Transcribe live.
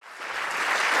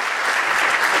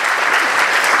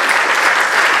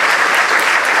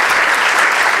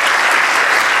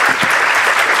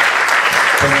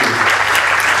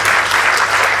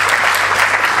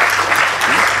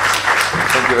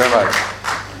much.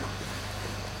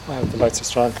 Wow, the lights are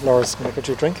strong. Laura's going to get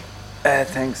you a drink.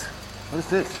 Thanks. What is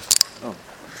this? Oh.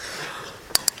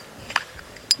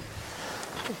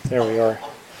 There we are.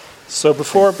 So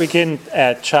before we begin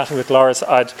chatting with Lars,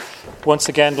 I'd once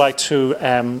again like to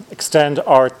extend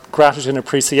our gratitude and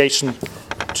appreciation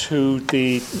to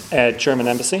the German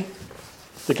Embassy,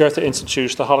 the Goethe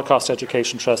Institute, the Holocaust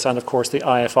Education Trust, and of course the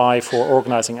IFI for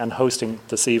organising and hosting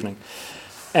this evening.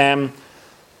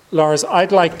 Lars,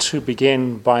 I'd like to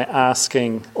begin by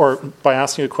asking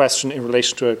you a question in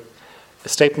relation to a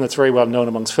statement that's very well known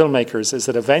amongst filmmakers, is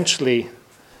that eventually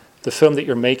the film that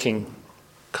you're making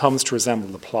comes to resemble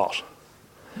the plot.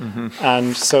 Mm-hmm.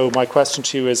 And so my question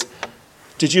to you is,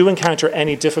 did you encounter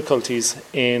any difficulties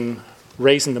in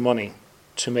raising the money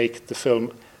to make the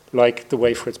film, like the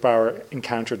way Fritz Bauer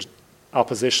encountered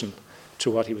opposition to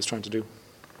what he was trying to do?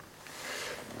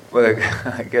 Well,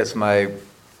 I guess my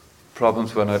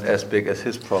problems were not as big as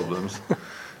his problems,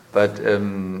 but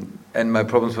and my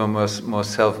problems were more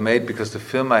self-made, because the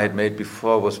film I had made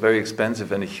before was very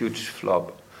expensive and a huge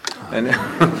flop. And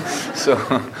so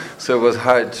it was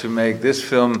hard to make this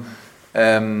film,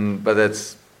 but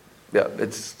that's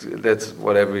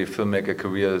what every filmmaker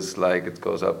career is like. It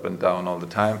goes up and down all the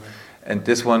time. And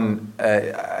this one,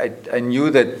 I knew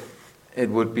that it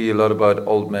would be a lot about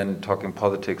old men talking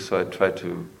politics, so I tried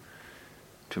to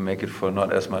make it for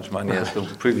not as much money as the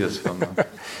previous film.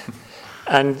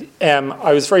 And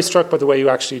I was very struck by the way you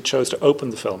actually chose to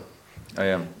open the film. I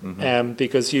am. Mm-hmm.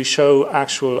 Because you show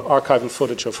actual archival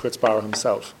footage of Fritz Bauer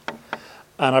himself.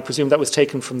 And I presume that was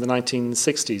taken from the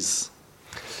 1960s.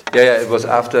 Yeah, it was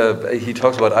after, he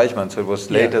talks about Eichmann, so it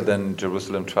was later than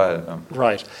Jerusalem Trial.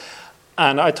 Right.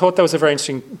 And I thought that was a very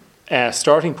interesting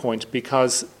starting point,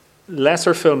 because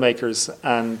lesser filmmakers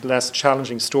and less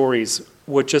challenging stories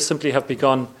would just simply have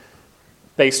begun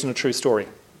based on a true story.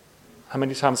 How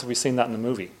many times have we seen that in a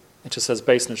movie? It just says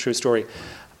based on a true story.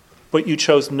 But you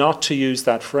chose not to use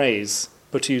that phrase,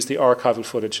 but to use the archival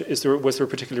footage. Was there a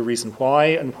particular reason why,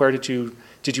 and where did you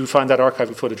find that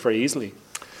archival footage very easily?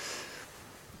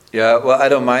 Yeah, well, I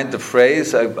don't mind the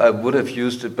phrase. I would have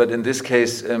used it, but in this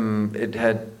case, it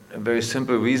had a very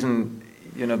simple reason.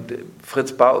 You know,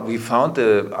 Fritz Bauer, we found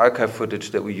the archive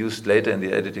footage that we used later in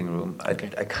the editing room. I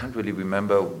can't really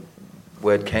remember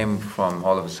where it came from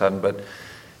all of a sudden, but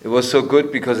it was so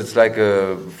good because it's like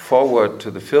a forward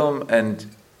to the film, and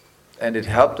it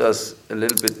helped us a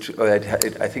little bit.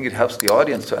 I think it helps the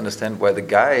audience to understand why the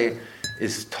guy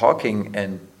is talking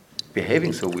and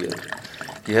behaving so weird.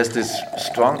 He has this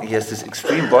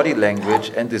extreme body language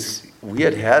and this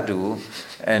weird hairdo,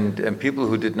 and people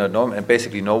who did not know him, and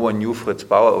basically no one knew Fritz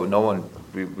Bauer, or no one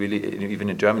really,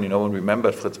 even in Germany, no one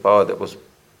remembered Fritz Bauer. That was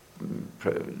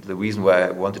the reason why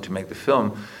I wanted to make the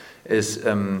film, is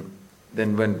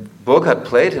then when Burkhard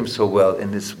played him so well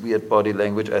in this weird body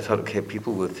language, I thought, okay,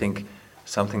 people will think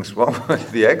something's wrong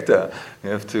with the actor. You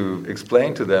have to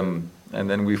explain to them. And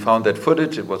then we found that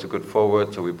footage. It was a good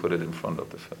forward, so we put it in front of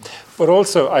the film. But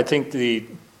also, I think the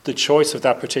choice of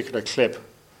that particular clip,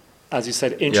 as you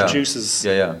said, introduces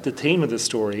the theme of the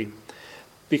story,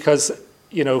 because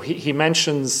he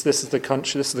mentions this is the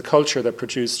culture that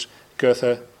produced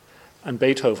Goethe and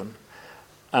Beethoven,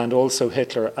 and also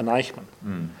Hitler and Eichmann.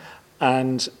 Mm.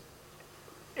 And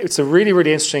it's a really,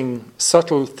 really interesting,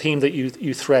 subtle theme that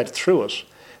you thread through it,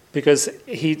 because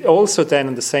he also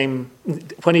then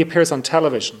when he appears on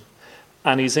television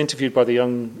and he's interviewed by the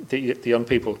young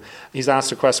people, he's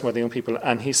asked a question by the young people,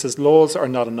 and he says, laws are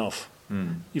not enough.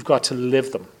 Mm. You've got to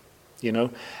live them,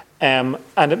 and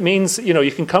it means,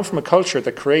 you can come from a culture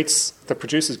that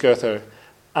produces Goethe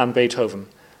and Beethoven,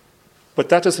 but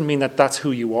that doesn't mean that that's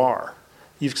who you are.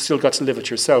 You've still got to live it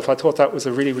yourself. I thought that was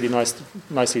a really, really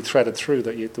nicely threaded through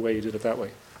the way you did it that way.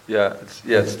 Yeah,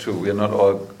 it's true. We are not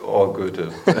all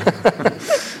Goethe,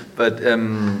 but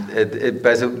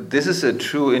this is a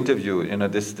true interview.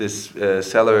 This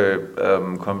cellar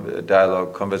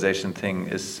dialogue conversation thing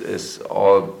is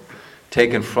all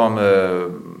taken from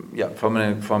a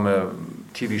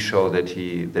TV show that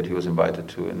he was invited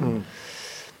to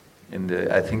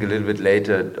I think a little bit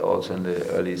later, also in the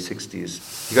early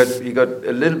 60s. He got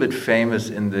a little bit famous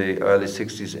in the early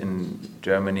 60s in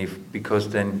Germany, because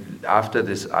then after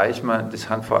this Hunt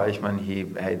for Eichmann, he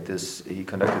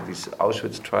conducted these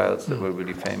Auschwitz trials that were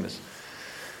really famous.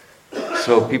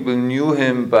 So people knew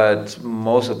him, but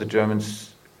most of the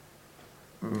Germans,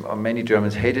 or many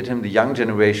Germans, hated him. The young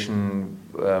generation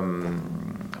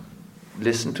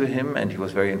listened to him, and he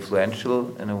was very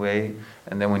influential in a way.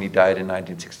 And then when he died in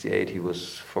 1968, he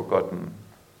was forgotten,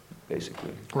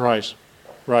 basically. Right.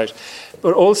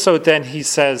 But also then he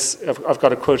says, I've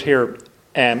got a quote here,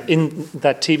 in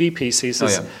that TV piece, he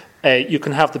says, you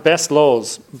can have the best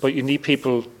laws, but you need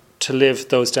people to live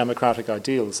those democratic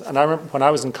ideals. And I remember when I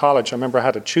was in college, I remember I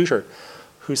had a tutor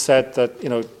who said that,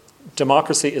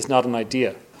 democracy is not an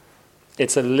idea.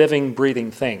 It's a living,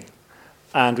 breathing thing.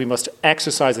 And we must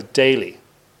exercise it daily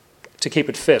to keep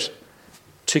it fit,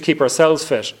 to keep ourselves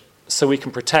fit, so we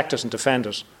can protect it and defend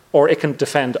it, or it can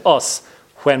defend us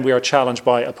when we are challenged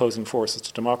by opposing forces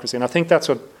to democracy. And I think that's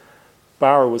what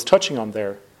Bauer was touching on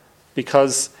there,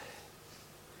 because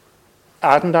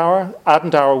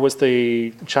Adenauer was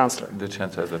the chancellor. The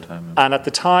chancellor at the time. And at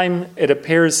the time, it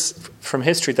appears from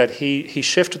history that he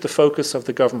shifted the focus of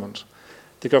the government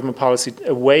policy,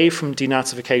 away from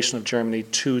denazification of Germany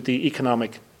to the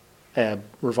economic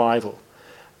revival.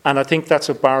 And I think that's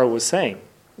what Bauer was saying.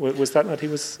 Was that what he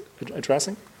was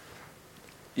addressing?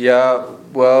 Yeah,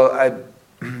 well,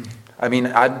 I mean,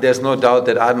 there's no doubt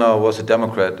that Adenauer was a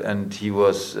Democrat, and he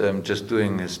was just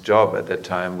doing his job at that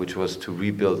time, which was to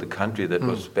rebuild the country that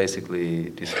was basically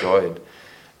destroyed.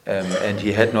 And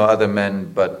he had no other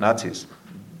men but Nazis.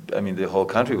 I mean, the whole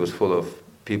country was full of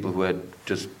people who had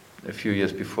just a few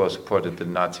years before supported the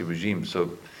Nazi regime.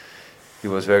 So he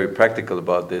was very practical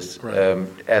about this, right.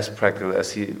 As practical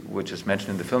as which is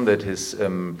mentioned in the film, that his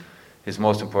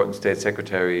most important state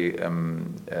secretary,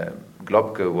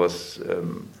 Globke, was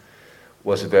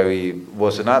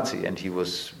a Nazi, and he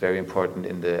was very important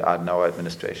in the Adenauer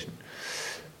administration.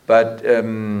 But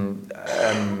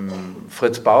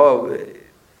Fritz Bauer,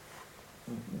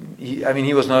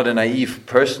 he was not a naive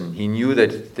person. He knew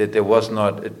that there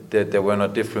were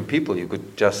not different people. You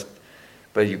could just,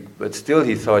 but still,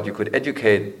 he thought you could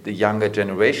educate the younger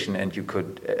generation, and you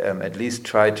could at least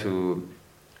try to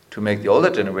make the older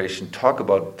generation talk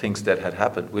about things that had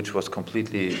happened, which was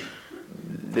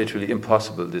literally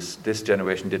impossible. This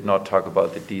generation did not talk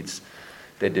about the deeds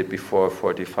they did before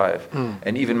 45,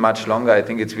 and even much longer. I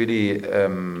think it's really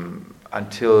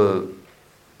until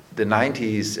the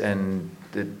 90s and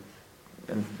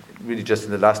really just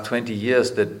in the last 20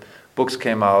 years that books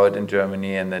came out in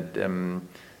Germany, and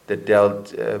that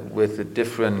dealt with the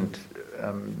different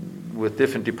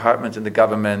departments in the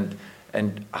government,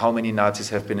 and how many Nazis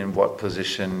have been in what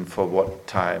position for what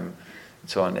time, and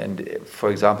so on. And for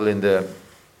example, in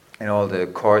all the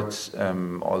courts,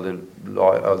 all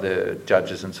the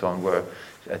judges and so on were,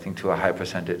 I think, to a high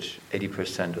percentage,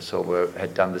 80% or so,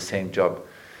 had done the same job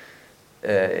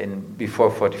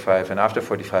before 45 and after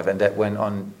 45, and that went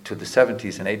on to the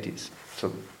 70s and 80s.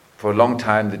 So for a long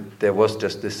time, there was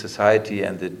just this society,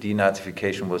 and the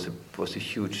denazification was a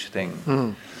huge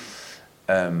thing.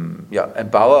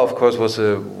 And Bauer, of course, was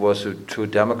a true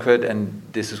Democrat, and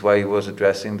this is why he was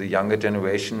addressing the younger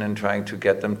generation and trying to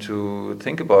get them to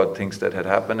think about things that had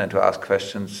happened and to ask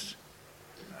questions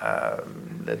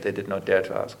that they did not dare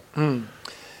to ask.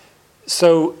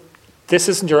 So this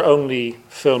isn't your only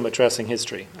film addressing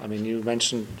history. I mean,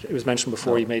 it was mentioned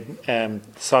before. You made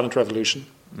Silent Revolution,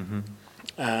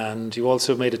 and you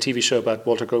also made a TV show about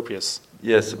Walter Gropius.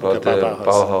 Yes, about the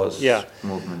Bauhaus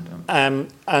movement.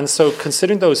 And so,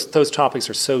 considering those topics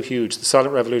are so huge, the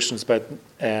Silent Revolution is about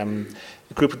a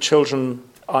group of children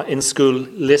in school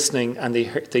listening, and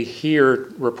they hear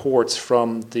reports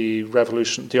from the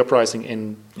revolution, the uprising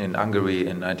in Hungary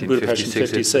in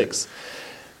 1956.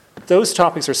 Those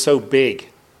topics are so big,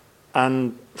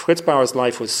 and Fritz Bauer's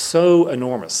life was so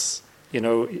enormous.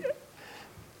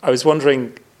 I was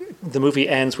wondering. The movie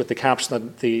ends with the caption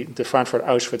that the Frankfurt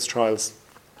Auschwitz trials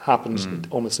happened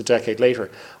almost a decade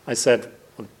later. I said,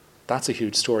 well, that's a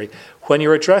huge story. When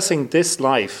you're addressing this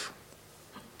life,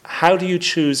 how do you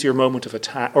choose your moment of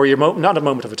attack, or not a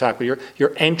moment of attack, but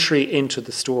your entry into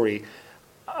the story?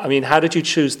 I mean, how did you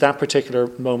choose that particular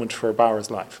moment for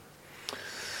Bauer's life?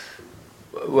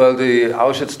 Well, the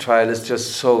Auschwitz trial is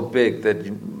just so big that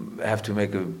you have to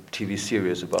make a TV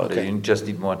series about it. You just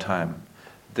need more time.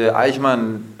 The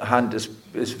Eichmann hunt is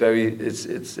a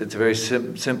very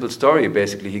simple story.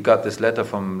 Basically, he got this letter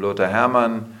from Lothar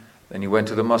Hermann. Then he went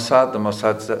to the Mossad. The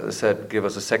Mossad said, "Give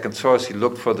us a second source." He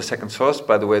looked for the second source.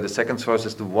 By the way, the second source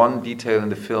is the one detail in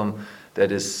the film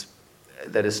that is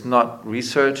not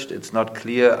researched. It's not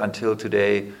clear until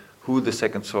today who the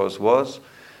second source was.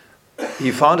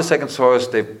 He found a second source.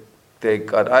 They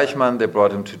got Eichmann. They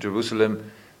brought him to Jerusalem.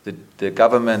 The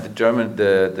government,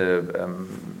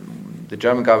 the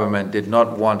German government did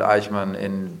not want Eichmann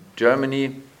in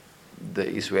Germany. The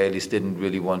Israelis didn't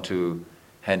really want to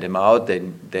hand him out.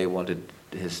 They wanted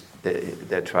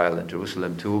their trial in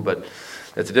Jerusalem too, but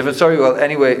that's a different story. Well,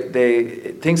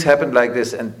 anyway, things happened like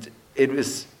this, and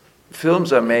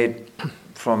films are made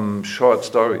from short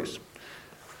stories.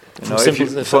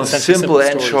 From simple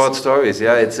and short stories.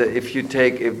 Yeah, it's if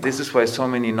this is why so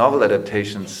many novel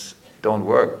adaptations don't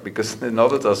work, because the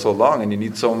novels are so long and you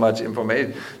need so much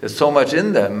information. There's so much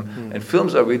in them, and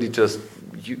films are really just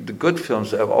the good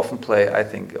films often play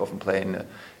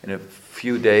in a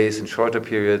few days in shorter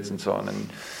periods and so on.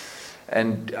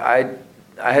 And I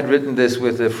had written this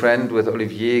with a friend, with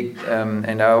Olivier,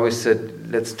 and I always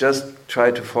said, let's just try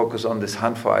to focus on this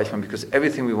hunt for Eichmann, because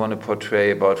everything we want to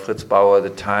portray about Fritz Bauer, the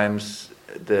times,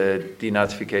 the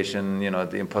denazification,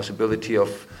 the impossibility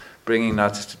of bringing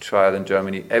Nazis to trial in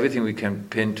Germany, everything we can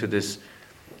pin to this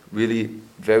really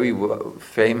very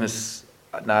famous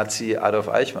Nazi Adolf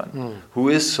Eichmann, who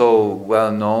is so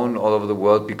well known all over the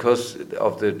world because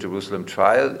of the Jerusalem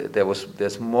trial.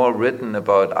 There's more written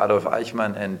about Adolf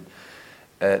Eichmann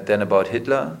than about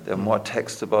Hitler. There are more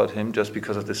texts about him just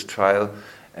because of this trial,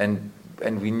 and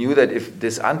we knew that if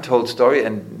this untold story,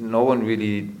 and no one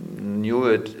really knew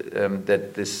it,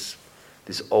 that this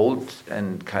old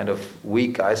and kind of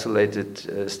weak,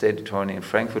 isolated state attorney in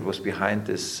Frankfurt was behind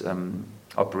this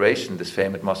operation, this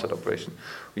famous Mossad operation.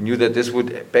 We knew that this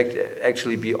would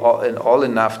actually be all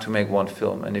enough to make one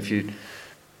film. And if you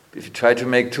try to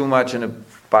make too much in a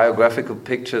biographical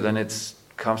picture, then it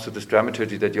comes to this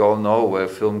dramaturgy that you all know, where a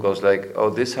film goes like, oh,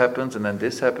 this happens, and then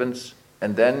this happens,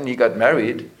 and then he got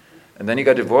married, and then he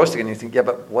got divorced again. You think, yeah,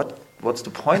 but what's the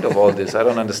point of all this? I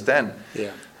don't understand.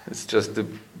 Yeah. It's just the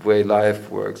way life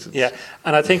works.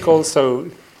 And I think also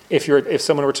if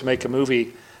someone were to make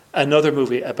another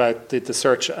movie about the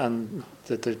search and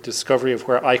the discovery of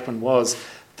where Eichmann was,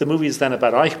 the movie is then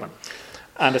about Eichmann,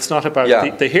 and it's not about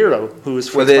the hero who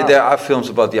is. Well, there are films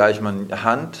about the Eichmann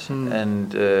hunt,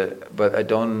 but I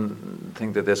don't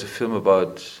think that there's a film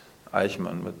about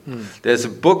Eichmann. But there's a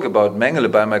book about Mengele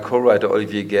by my co-writer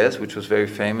Olivier Guès, which was very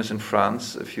famous in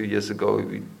France a few years ago.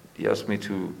 He asked me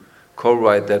to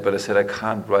co-write that, but I said I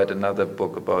can't write another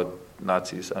book about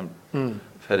Nazis. I've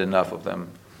had enough of them.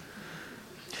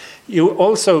 You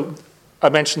also, I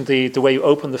mentioned the way you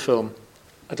open the film.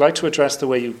 I'd like to address the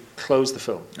way you close the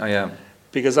film. Oh yeah,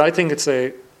 because I think it's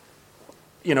I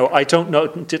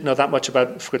didn't know that much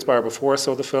about Fritz Bauer before I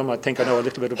saw the film. I think I know a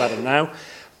little bit about it now,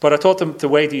 but I thought the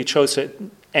way that you chose to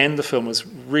end the film was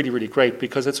really, really great,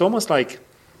 because it's almost like,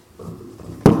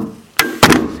 I'm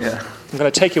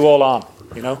going to take you all on.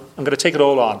 I'm going to take it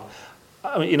all on.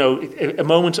 A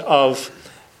moment of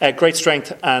great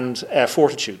strength and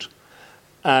fortitude.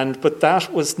 But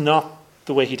that was not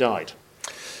the way he died.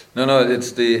 No,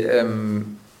 it's the.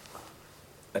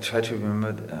 I try to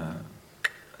remember.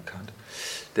 I can't.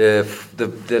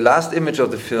 The last image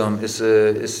of the film is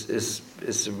a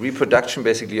reproduction,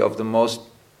 basically, of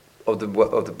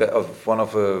one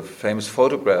of the famous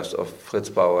photographs of Fritz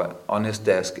Bauer on his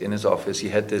desk in his office. He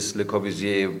had this Le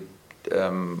Corbusier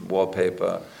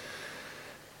wallpaper,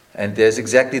 and there's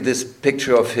exactly this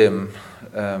picture of him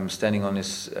standing on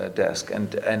his desk,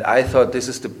 and I thought this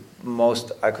is the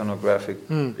most iconographic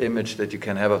image that you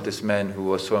can have of this man who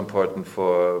was so important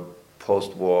for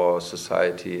post-war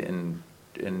society in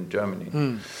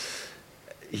Germany.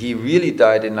 He really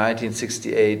died in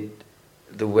 1968,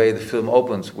 the way the film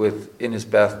opens, in his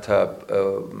bathtub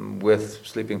with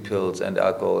sleeping pills and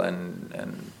alcohol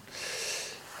and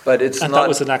but it's and not. That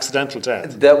was an accidental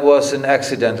death. That was an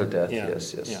accidental death. Yeah.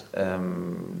 Yes. Yeah.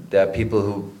 There are people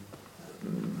who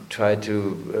try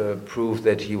to prove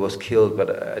that he was killed, but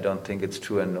I don't think it's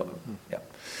true.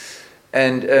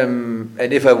 And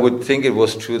if I would think it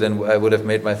was true, then I would have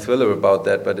made my thriller about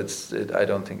that. But I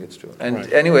don't think it's true.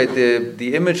 And anyway,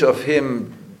 the image of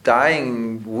him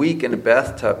dying weak in a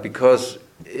bathtub, because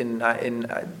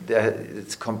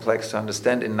it's complex to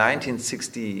understand. In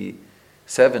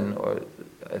 1967, or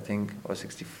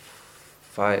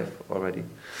 65 already,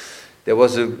 there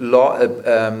was a law.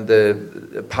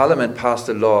 The parliament passed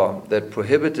a law that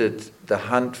prohibited the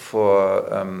hunt for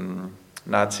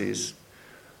Nazis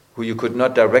who you could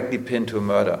not directly pin to a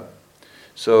murder.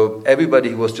 So everybody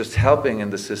who was just helping in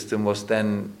the system was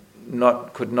then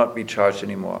could not be charged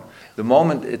anymore. The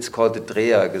moment, it's called the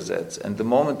Dreher-Gesetz, and the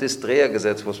moment this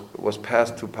Dreher-Gesetz was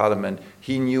passed through Parliament,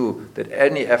 he knew that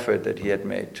any effort that he had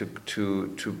made to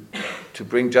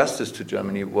bring justice to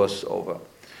Germany was over.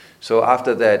 So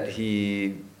after that,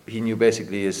 he knew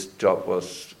basically his job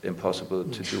was impossible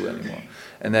to do anymore.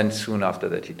 And then soon after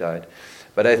that, he died.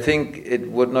 But I think it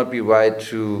would not be right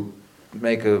to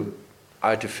make an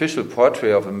artificial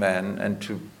portrait of a man and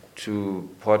to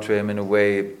portray him in a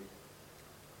way.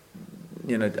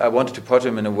 I wanted to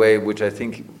portray him in a way which I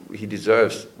think he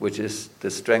deserves, which is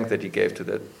the strength that he gave to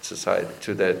that society,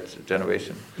 to that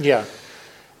generation. Yeah.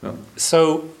 No?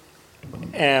 So,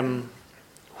 when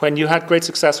you had great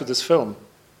success with this film,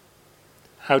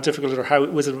 how difficult or how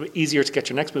was it easier to get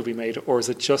your next movie made, or is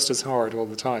it just as hard all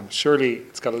the time? Surely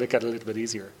it's got to get a little bit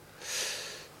easier.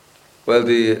 Well,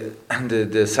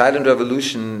 the Silent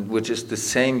Revolution, which is the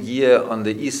same year on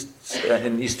the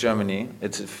in East Germany,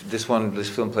 this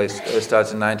film starts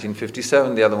in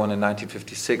 1957, the other one in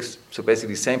 1956. So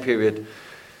basically, same period,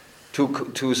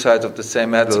 two sides of the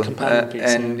same medal. It's a companion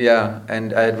piece,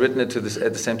 and I had written it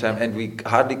at the same time, and we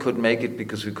hardly could make it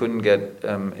because we couldn't get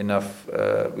enough.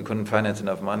 We couldn't finance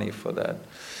enough money for that.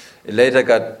 It later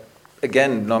got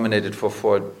again nominated for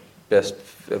best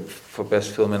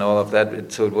film and all of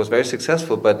that. So it was very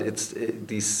successful, but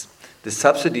the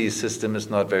subsidy system is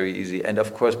not very easy. And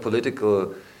of course,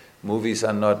 political movies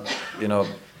are not,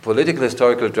 political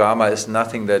historical drama is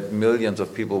nothing that millions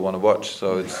of people want to watch.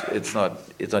 So it's not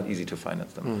easy to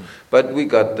finance them. But we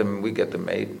get them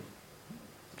made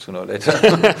sooner or later.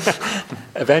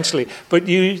 Eventually. But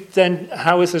you then,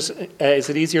 how is it? Is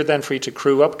it easier then for you to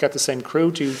crew up, get the same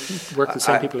crew? Do you work with the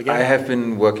same people again? I have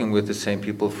been working with the same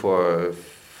people for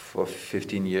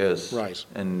 15 years. Right.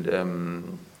 And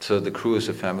so the crew is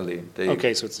a family.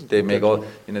 They make all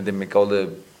the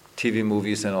TV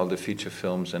movies and all the feature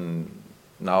films, and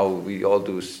now we all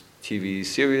do TV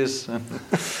series.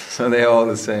 So they are all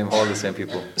the same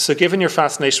people. So given your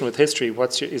fascination with history,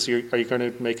 are you going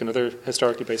to make another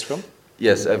historically based film?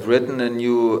 Yes, I've written a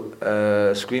new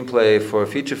screenplay for a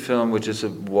feature film, which is a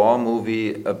war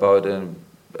movie about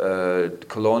a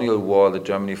colonial war that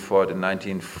Germany fought in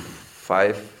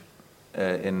 1905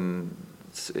 in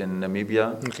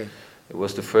Namibia. Okay. It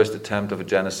was the first attempt of a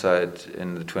genocide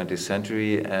in the 20th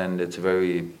century, and it's a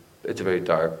very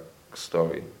dark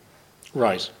story.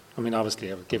 Right. I mean,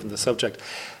 obviously, given the subject.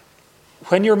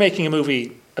 When you're making a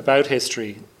movie about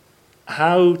history,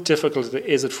 how difficult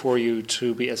is it for you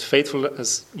to be as faithful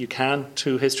as you can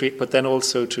to history, but then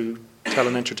also to tell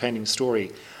an entertaining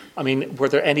story? I mean, were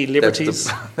there any liberties?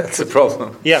 That's the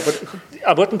problem. Yeah, but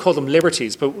I wouldn't call them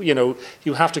liberties, but,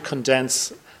 you have to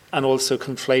condense and also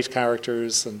conflate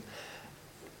characters. And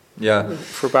yeah.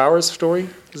 For Bauer's story?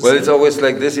 Well, it's always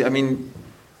like this. I mean,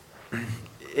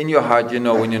 in your heart,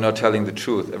 when you're not telling the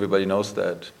truth. Everybody knows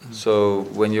that. Mm-hmm. So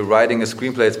when you're writing a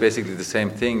screenplay, it's basically the same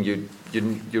thing.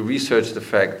 You research the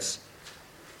facts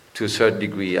to a certain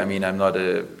degree. I mean, I'm not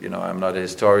a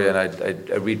historian.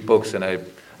 I read books and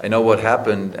I know what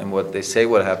happened and what they say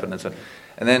what happened and so on.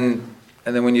 And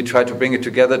then when you try to bring it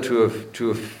together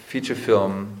to a feature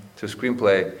film, to a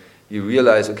screenplay, you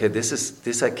realize, okay,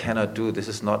 this I cannot do. This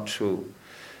is not true.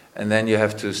 And then you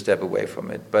have to step away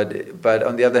from it. But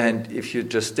on the other hand, if you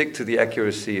just stick to the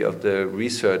accuracy of the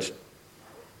research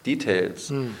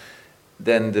details,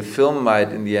 then the film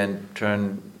might in the end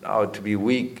turn out to be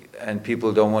weak, and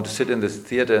people don't want to sit in this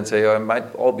theater and say, it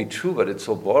might all be true, but it's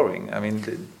so boring. I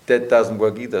mean, that doesn't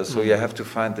work either. So you have to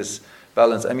find this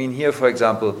balance. I mean, here, for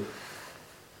example,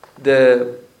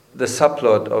 the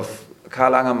subplot of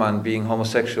Karl Angermann being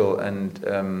homosexual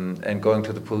and going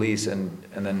to the police and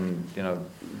then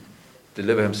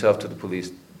deliver himself to the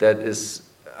police, that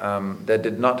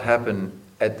did not happen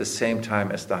at the same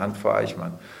time as the Hunt for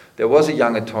Eichmann. There was a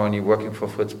young attorney working for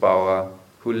Fritz Bauer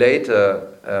who later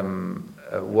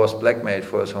was blackmailed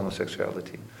for his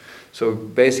homosexuality. So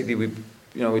basically, we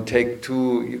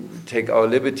take our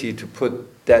liberty to put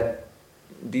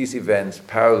these events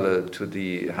parallel to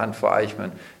the Hunt for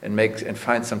Eichmann and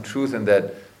find some truth in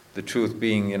that. The truth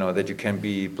being, that you can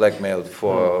be blackmailed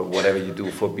for whatever you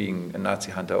do, for being a Nazi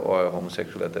hunter or a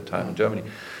homosexual at that time in Germany.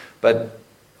 But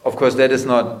of course, that is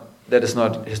not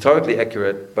historically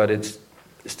accurate, but it's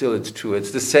true.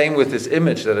 It's the same with this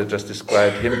image that I just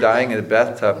described, him dying in a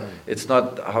bathtub. It's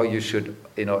not how you should,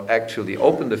 actually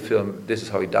open the film. This is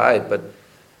how he died. But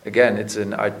again, it's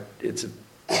an art. It's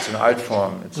an art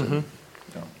form.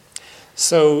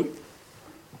 So,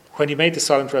 when you made the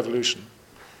Silent Revolution,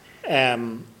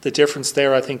 the difference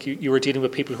there, I think you were dealing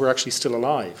with people who are actually still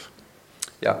alive.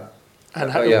 Yeah.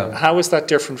 And how is that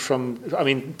different from,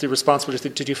 the responsibility?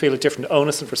 Did you feel a different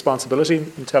onus and responsibility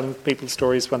in telling people's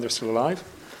stories when they're still alive?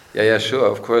 Yeah, sure,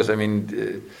 of course. I mean,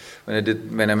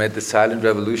 when I made the Silent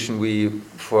Revolution,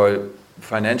 for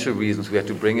financial reasons, we had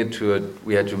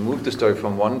to move the story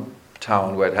from one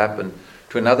town where it happened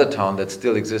to another town that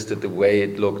still existed the way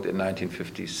it looked in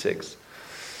 1956.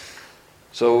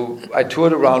 So I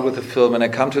toured around with the film, and I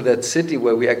come to that city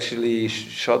where we actually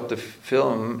shot the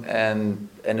film, and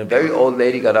a very old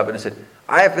lady got up and said,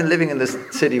 "I have been living in this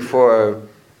city for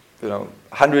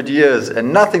 100 years,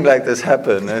 and nothing like this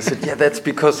happened." And I said, "Yeah, that's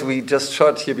because we just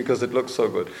shot here because it looks so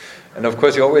good." And of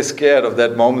course, you're always scared of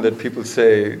that moment that people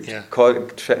say,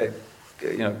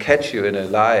 catch you in a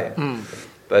lie.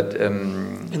 But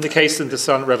in the case in the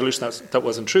Silent Revolution, that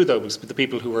wasn't true though. It was the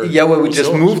people who were we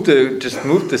just moved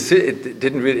the city. It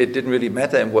didn't really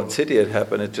matter in what city it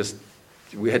happened.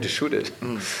 We had to shoot it.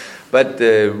 But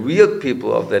the real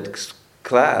people of that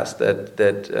class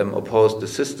that opposed the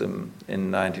system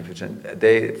in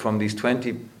 1915, from these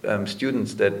 20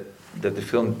 students that the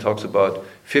film talks about,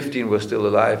 15 were still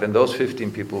alive, and those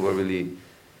 15 people were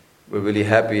really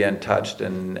happy and touched,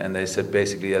 and they said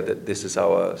basically that this is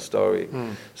our story.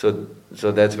 So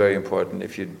that's very important.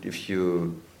 If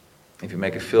you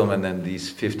make a film and then these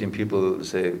 15 people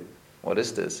say, "What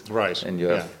is this?" Right, and you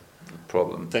have a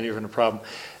problem. Then you're in a problem.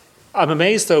 I'm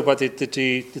amazed though by the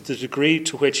degree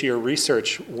to which your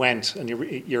research went and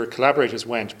your collaborators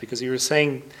went, because you were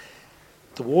saying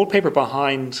the wallpaper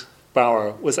behind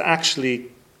Bauer was actually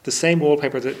the same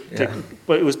wallpaper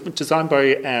but it was designed by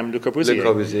Le Corbusier. Le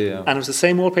Corbusier, yeah. And it was the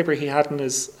same wallpaper he had in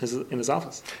his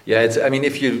office. Yeah,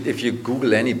 if you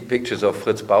Google any pictures of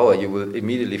Fritz Bauer, you will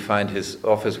immediately find his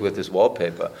office with his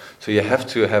wallpaper. So you have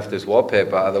to have this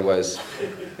wallpaper, otherwise,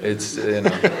 it's And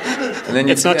then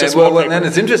it's not just wallpaper. Well, then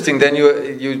it's interesting. Then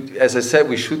you, as I said,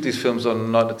 we shoot these films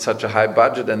on not at such a high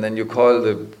budget, and then you call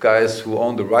the guys who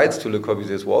own the rights to Le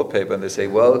Corbusier's wallpaper, and they say,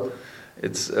 well,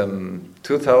 it's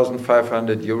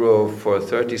 2,500 euro for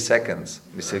 30 seconds.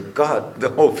 We say, God, the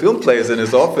whole film plays in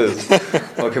his office.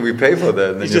 How can we pay for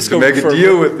that? And then you have to make a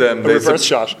deal with them. A reverse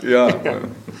shot. Yeah.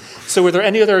 So were there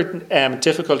any other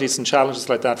difficulties and challenges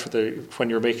like that when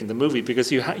you were making the movie? Because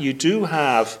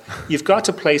you've got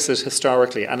to place it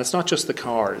historically, and it's not just the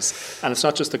cars, and it's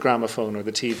not just the gramophone or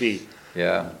the TV.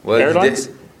 Yeah. Well, airlines?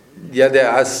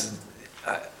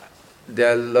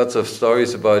 there are lots of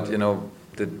stories about,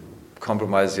 the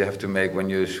compromise you have to make when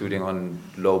you're shooting on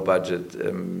low budget.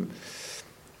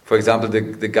 For example,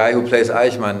 the guy who plays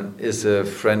Eichmann is a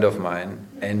friend of mine,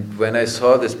 and when I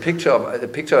saw this picture, I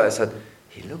said,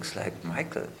 he looks like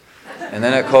Michael. And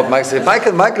then I called Michael and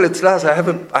said, Michael, it's Lars, I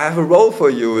have a role for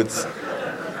you. It's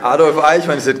Adolf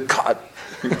Eichmann. He said, God,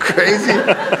 you crazy?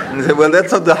 And I said, well,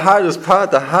 that's not the hardest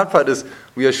part. The hard part is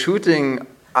we are shooting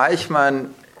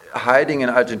Eichmann hiding in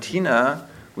Argentina.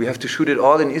 We have to shoot it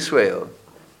all in Israel.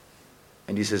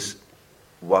 And he says,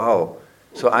 wow,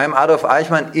 so I'm Adolf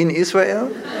Eichmann in Israel?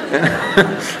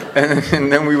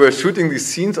 and then we were shooting these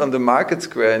scenes on the market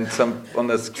square in some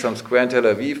square in Tel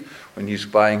Aviv when he's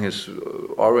buying his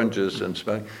oranges and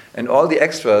smelling. And all the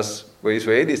extras were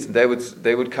Israelis, and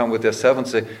they would come with their cell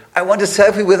phones and say, I want a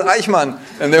selfie with Eichmann.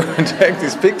 And they would take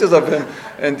these pictures of him.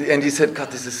 And he said,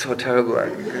 God, this is so terrible.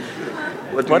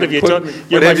 What have you done?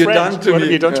 What have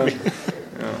you done to me?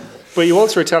 But you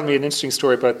also were telling me an interesting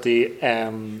story about the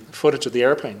footage of the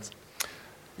airplanes.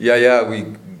 Yeah.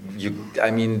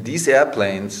 These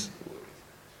airplanes,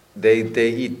 they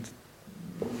eat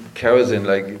kerosene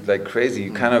like crazy.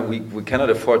 We cannot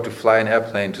afford to fly an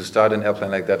airplane, to start an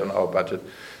airplane like that on our budget.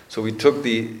 So we took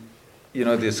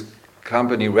this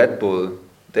company Red Bull.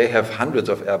 They have hundreds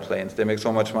of airplanes. They make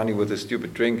so much money with this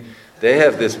stupid drink. They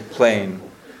have this plane,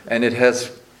 and it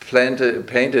has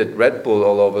painted Red Bull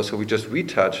all over, so we just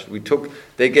retouched.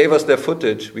 They gave us their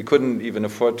footage. We couldn't even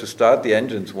afford to start the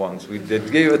engines once. They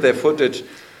gave us their footage,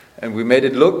 and we made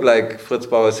it look like Fritz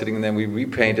Bauer sitting, and then we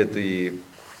retouched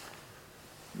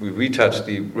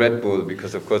the Red Bull,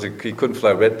 because of course he couldn't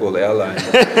fly Red Bull airline.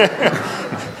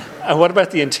 And what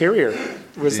about the interior?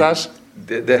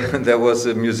 There was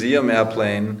a museum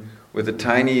airplane with a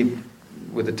tiny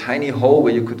hole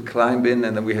where you could climb in,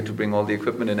 and then we had to bring all the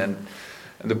equipment in, and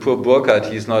the poor Burkhard,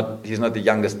 he's not the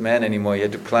youngest man anymore. He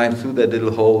had to climb through that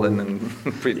little hole and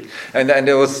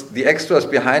there was the extras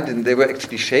behind him. They were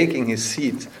actually shaking his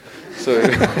seat, so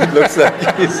it looks like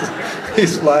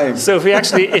he's flying. So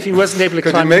if he wasn't able to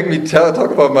climb, could you make me talk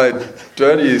about my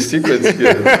dirty secrets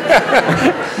here?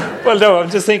 Well, no, I'm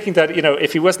just thinking that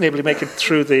if he wasn't able to make it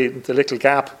through the little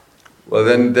gap, well,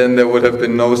 then there would have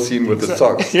been no scene with the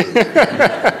socks.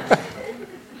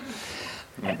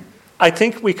 I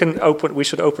think we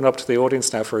should open up to the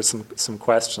audience now for some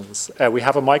questions. We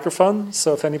have a microphone,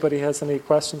 so if anybody has any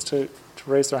questions to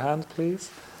raise their hand,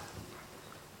 please.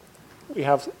 We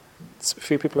have a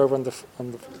few people over on the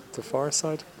far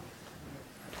side.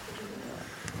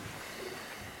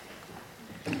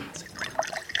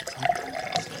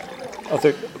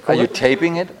 Are you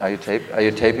taping it? Are you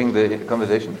taping the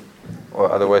conversation?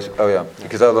 Or otherwise,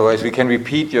 because otherwise we can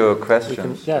repeat your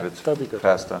questions if it's that'd be good.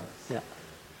 faster. Yeah.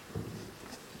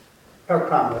 Per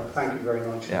Cranmer, thank you very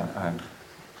much. Yeah.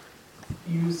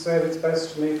 You said it's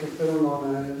best to make a film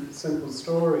on a simple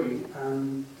story,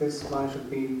 and this might have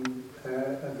been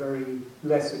a very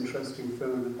less interesting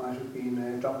film. It might have been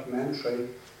a documentary.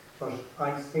 But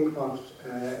I think what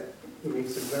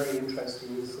makes it very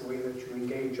interesting is the way that you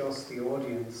engage us, the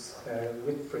audience,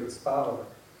 with Fritz Bauer.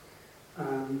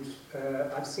 And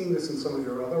I've seen this in some of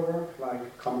your other work,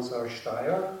 like Kommissar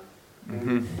Steyer,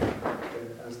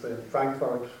 as the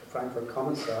Frankfurt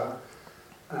Kommissar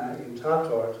in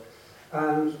Tatort.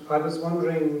 And I was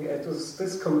wondering, does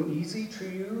this come easy to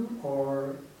you,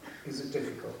 or is it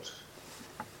difficult?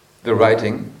 The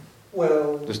writing?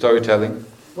 Well... The storytelling?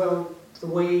 Well, the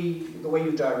way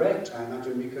you direct, I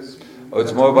imagine, because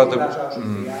it's more about the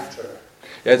actor.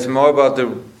 Yeah, it's more about the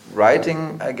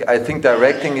writing. I think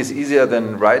directing is easier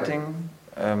than writing.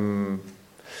 And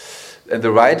the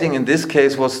writing in this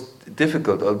case was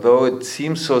difficult, although it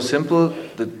seems so simple.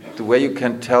 The way you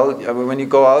can tell, I mean, when you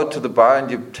go out to the bar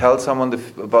and you tell someone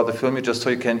about the film,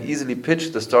 you can easily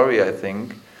pitch the story, I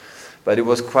think. But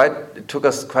it took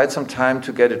us quite some time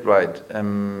to get it right.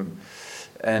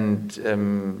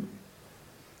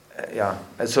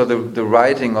 So the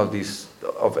writing of the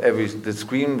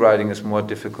screenwriting is more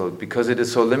difficult because it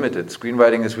is so limited.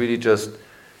 Screenwriting is really just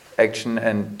action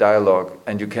and dialogue,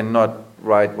 and you cannot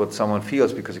write what someone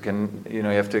feels because you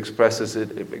have to express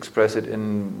it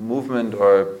in movement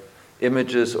or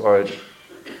images or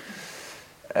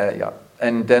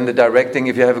And then the directing,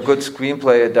 if you have a good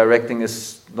screenplay, directing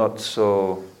is not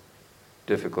so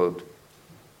difficult,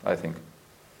 I think.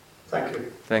 Thank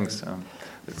you. Thanks.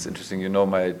 It's interesting. You know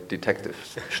my detective,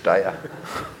 Steyer.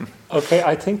 Okay,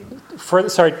 I think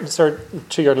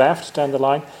to your left down the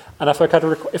line, and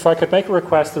if I could make a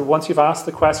request that once you've asked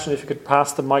the question, if you could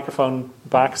pass the microphone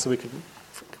back so we could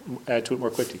do it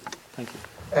more quickly. Thank you.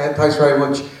 Thanks very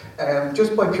much.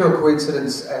 Just by pure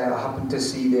coincidence, I happened to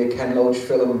see the Ken Loach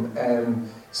film,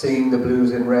 Singing the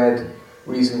Blues in Red,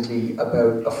 recently,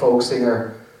 about a folk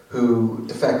singer who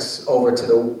defects over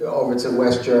to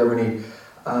West Germany,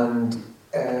 and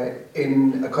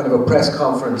in a kind of a press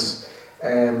conference,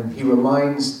 he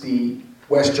reminds the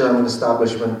West German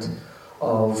establishment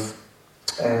of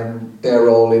their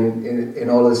role in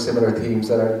all the similar themes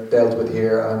that are dealt with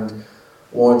here, and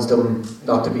warns them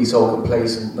not to be so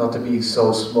complacent, not to be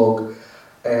so smug.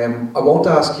 I won't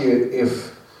ask you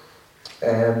if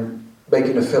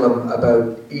making a film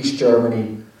about East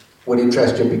Germany would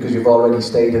interest you, because you've already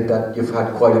stated that you've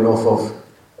had quite enough of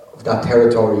that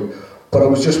territory. But I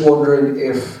was just wondering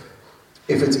if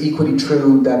it's equally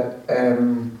true that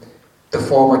the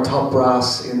former top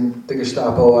brass in the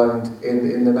Gestapo and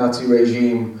in the Nazi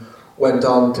regime went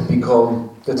on to become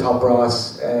the top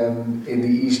brass in the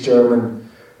East German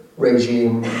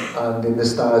regime and in the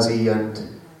Stasi and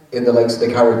in the likes of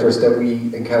the characters that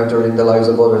we encounter in the lives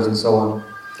of others and so on.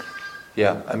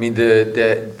 Yeah, I mean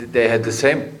they had the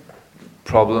same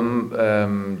problem.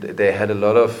 They had a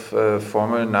lot of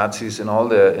former Nazis in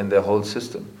their whole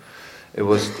system. It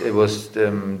was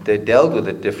they dealt with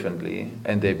it differently,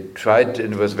 and they tried.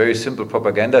 And it was a very simple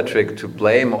propaganda trick to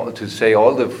say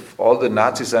all the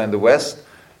Nazis are in the West,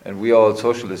 and we are all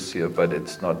socialists here. But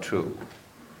it's not true.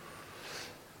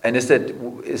 And is that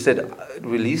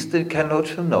released, the Ken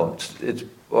Loach film? No, it's 86.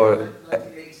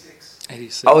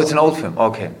 Oh, it's an old film.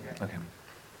 Okay.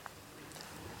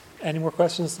 Any more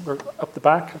questions? We're up the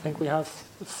back. I think we have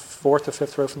the fourth or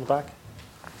fifth row from the back,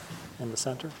 in the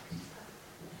centre.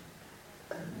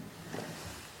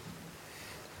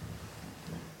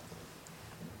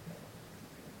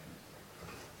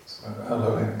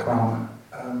 Hello, Kramer.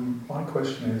 My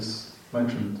question is,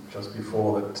 mentioned just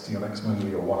before that your next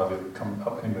movie, or one of your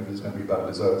upcoming movies, is going to be about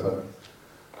Lesotho.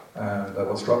 And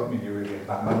what struck me really in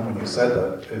that moment when you said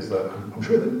that is that I'm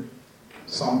sure that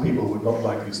some people would not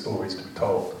like these stories to be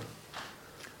told.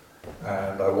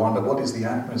 And I wonder, what is the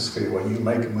atmosphere when you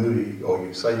make a movie, or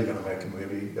you say you're going to make a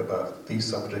movie about these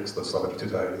subjects, the subject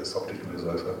today, the subject of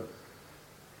Lesotho?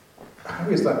 How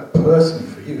is that person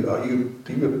for you?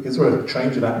 Is there a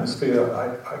change in atmosphere?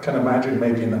 I can imagine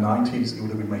maybe in the 90s it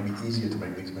would have been maybe easier to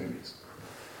make these movies.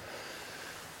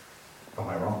 Am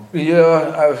I wrong?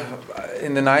 Yeah,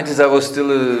 in the 90s I was still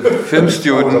a film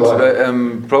student,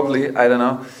 probably, I don't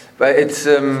know. But it's,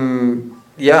 I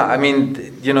mean,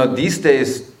 these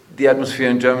days the atmosphere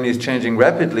in Germany is changing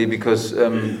rapidly because,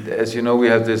 as you know, we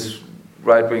have this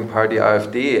right-wing party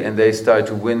AfD, and they start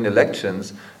to win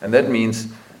elections, and that means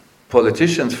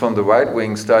politicians from the right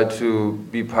wing start to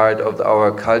be part of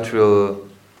our cultural,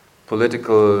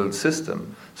 political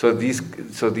system. So these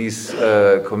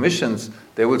commissions,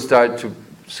 they will start to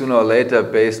sooner or later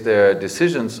base their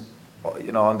decisions,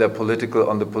 on the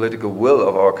political will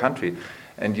of our country.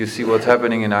 And you see what's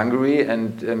happening in Hungary,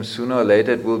 and sooner or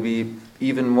later it will be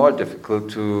even more difficult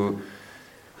to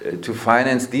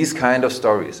finance these kind of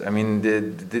stories. I mean,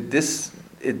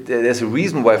 there's a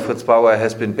reason why Fritz Bauer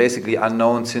has been basically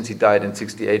unknown since he died in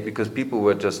 '68, because people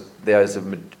were just, there is a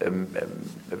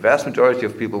vast majority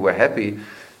of people were happy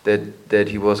that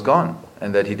he was gone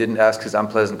and that he didn't ask his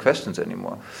unpleasant questions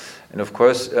anymore. And of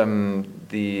course, the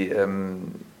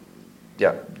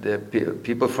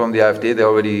people from the AfD, they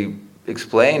already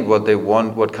explained what they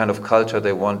want, what kind of culture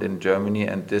they want in Germany,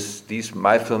 and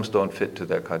my films don't fit to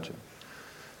their culture.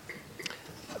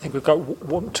 I think we've got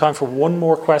time for one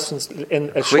more question.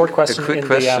 A quick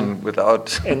question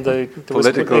without there was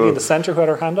a lady in the centre who had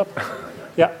her hand up.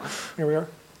 Yeah, here we are.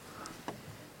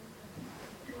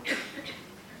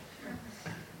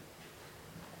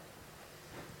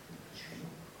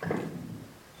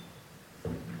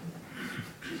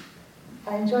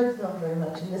 I enjoyed the film very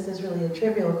much, and this is really a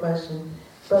trivial question,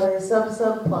 but a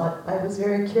subplot. I was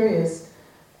very curious.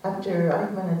 After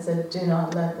Eichmann had said, "Do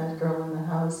not let that girl in the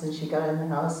house," and she got in the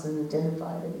house and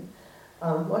identified him,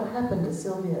 what happened to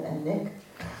Sylvia and Nick?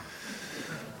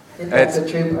 That's a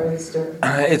true part of the story.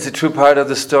 It's a true part of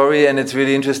the story, and it's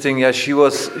really interesting. Yeah,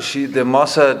 the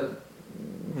Mossad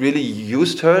really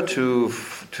used her to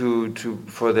find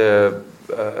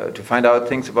out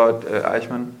things about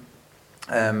Eichmann.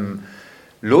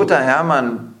 Lothar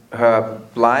Hermann, her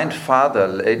blind father,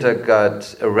 later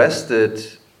got arrested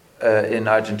in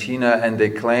Argentina, and they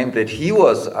claimed that he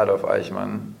was Adolf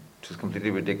Eichmann, which is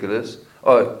completely ridiculous.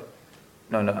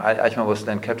 Eichmann was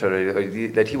then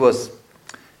captured. That he was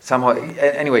somehow,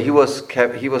 anyway, he was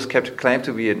claimed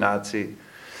to be a Nazi.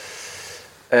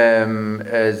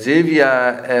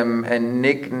 Sylvia and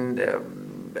Nick.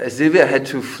 Sylvia had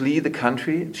to flee the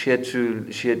country.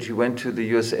 She went to the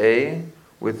USA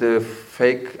with a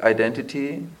fake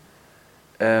identity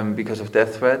because of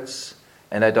death threats,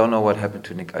 and I don't know what happened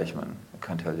to Nick Eichmann. I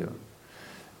can't tell you.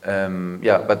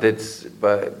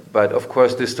 But of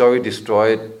course, this story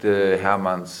destroyed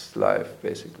Hermann's life,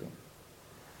 basically.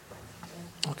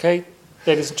 Okay,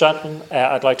 ladies and gentlemen,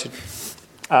 I'd like to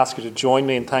ask you to join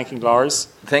me in thanking Lars.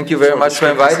 Thank you very much for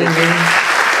inviting me,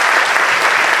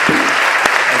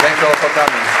 and thanks all for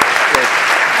coming. Yes.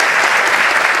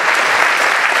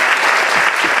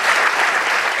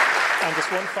 And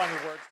just one final word.